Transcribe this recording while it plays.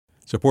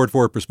Support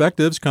for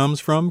Perspectives comes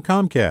from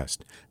Comcast,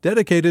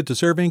 dedicated to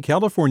serving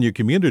California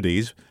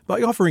communities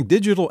by offering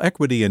digital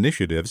equity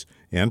initiatives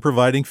and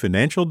providing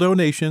financial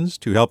donations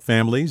to help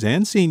families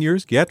and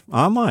seniors get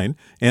online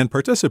and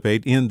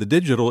participate in the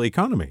digital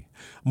economy.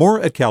 More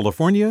at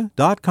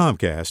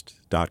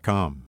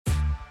california.comcast.com.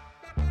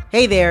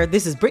 Hey there,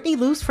 this is Brittany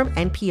Luce from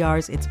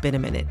NPR's It's Been a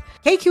Minute.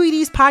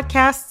 KQED's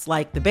podcasts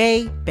like The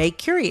Bay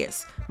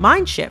Curious,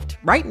 Mind Shift,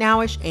 Right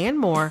Nowish, and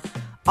more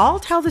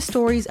all tell the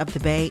stories of the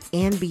Bay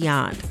and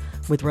beyond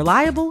with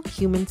reliable,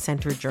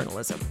 human-centered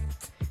journalism.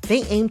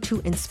 They aim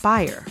to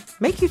inspire,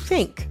 make you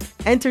think,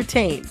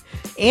 entertain,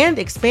 and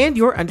expand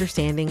your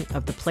understanding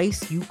of the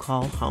place you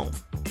call home.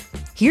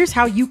 Here's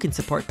how you can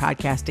support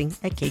podcasting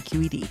at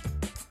KQED.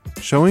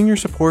 Showing your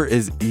support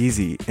is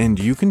easy, and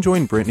you can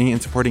join Brittany in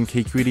supporting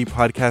KQED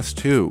Podcast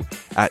too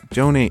at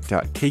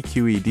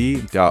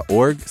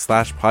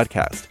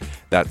donate.kqed.org/podcast.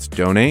 That's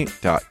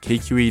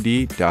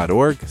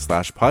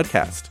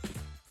donate.kqed.org/podcast.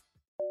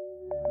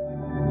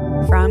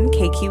 From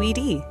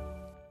KQED.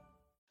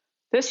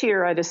 This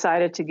year, I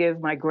decided to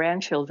give my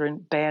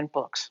grandchildren banned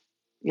books.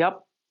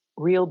 Yup,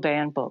 real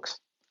banned books.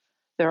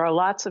 There are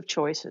lots of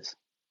choices.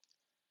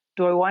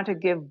 Do I want to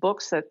give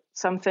books that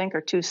some think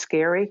are too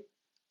scary,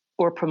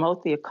 or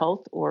promote the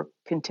occult, or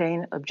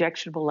contain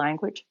objectionable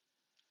language?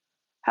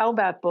 How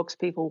about books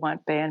people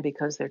want banned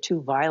because they're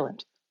too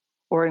violent,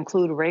 or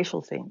include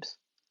racial themes?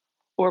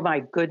 Or, my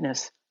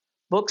goodness,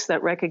 books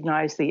that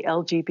recognize the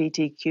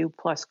LGBTQ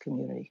plus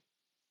community?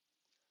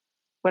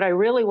 What I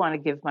really want to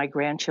give my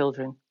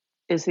grandchildren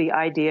is the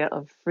idea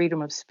of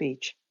freedom of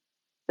speech,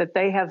 that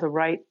they have the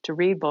right to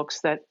read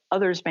books that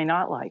others may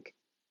not like,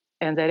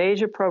 and that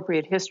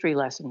age-appropriate history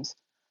lessons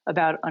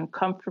about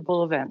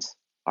uncomfortable events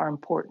are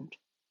important,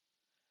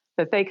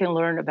 that they can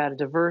learn about a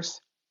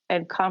diverse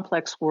and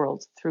complex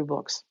world through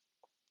books.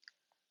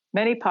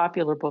 Many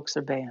popular books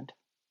are banned.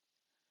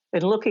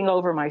 In looking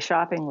over my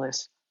shopping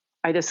list,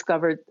 I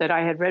discovered that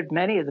I had read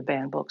many of the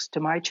banned books to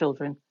my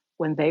children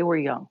when they were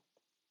young.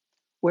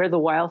 Where the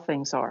Wild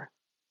Things Are,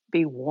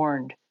 Be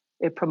Warned.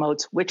 It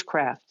promotes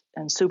witchcraft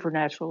and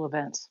supernatural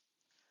events.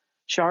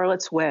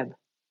 Charlotte's Web,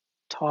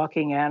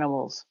 Talking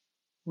Animals.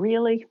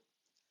 Really?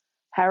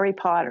 Harry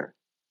Potter,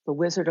 The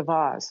Wizard of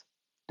Oz,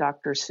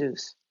 Dr.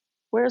 Seuss.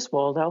 Where's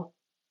Waldo?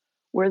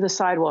 Where the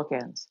Sidewalk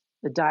Ends,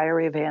 The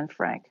Diary of Anne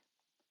Frank.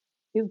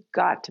 You've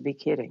got to be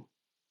kidding.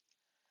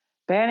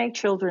 Banning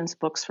children's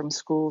books from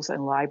schools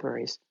and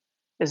libraries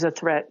is a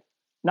threat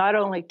not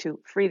only to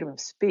freedom of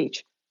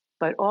speech,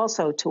 but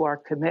also to our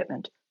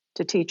commitment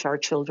to teach our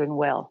children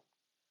well.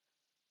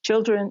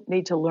 Children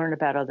need to learn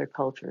about other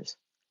cultures.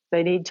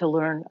 They need to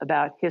learn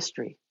about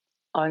history,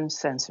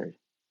 uncensored.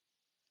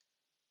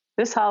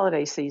 This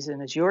holiday season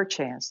is your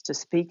chance to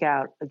speak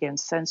out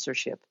against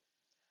censorship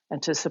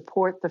and to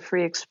support the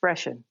free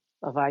expression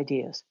of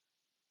ideas.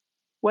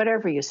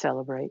 Whatever you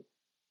celebrate,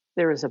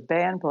 there is a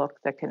banned book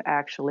that can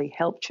actually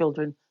help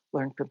children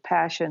learn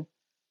compassion,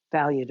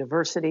 value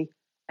diversity,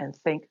 and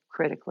think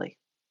critically.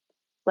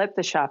 Let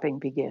the shopping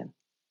begin.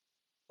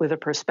 With a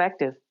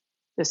perspective,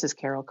 this is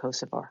Carol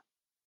Kocivar.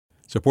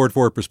 Support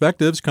for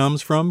Perspectives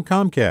comes from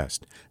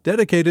Comcast,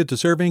 dedicated to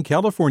serving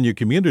California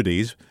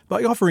communities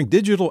by offering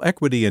digital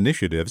equity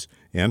initiatives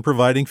and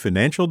providing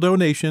financial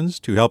donations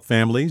to help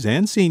families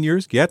and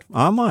seniors get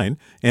online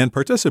and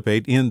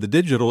participate in the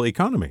digital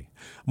economy.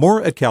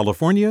 More at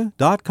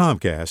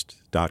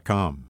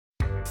california.comcast.com.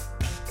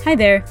 Hi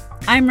there,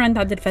 I'm Rand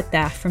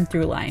Abdel-Fattah from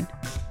Throughline.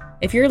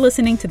 If you're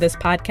listening to this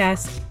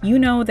podcast, you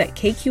know that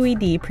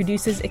KQED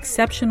produces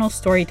exceptional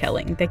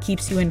storytelling that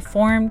keeps you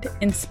informed,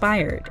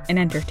 inspired, and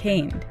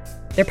entertained.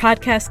 Their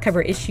podcasts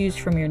cover issues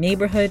from your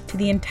neighborhood to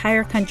the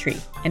entire country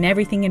and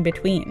everything in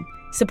between.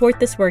 Support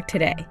this work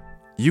today.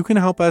 You can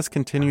help us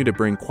continue to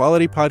bring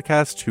quality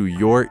podcasts to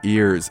your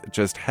ears.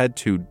 Just head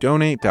to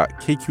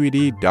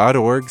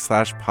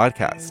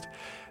donate.kqed.org/podcast.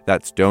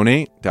 That's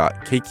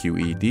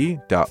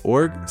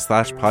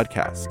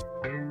donate.kqed.org/podcast.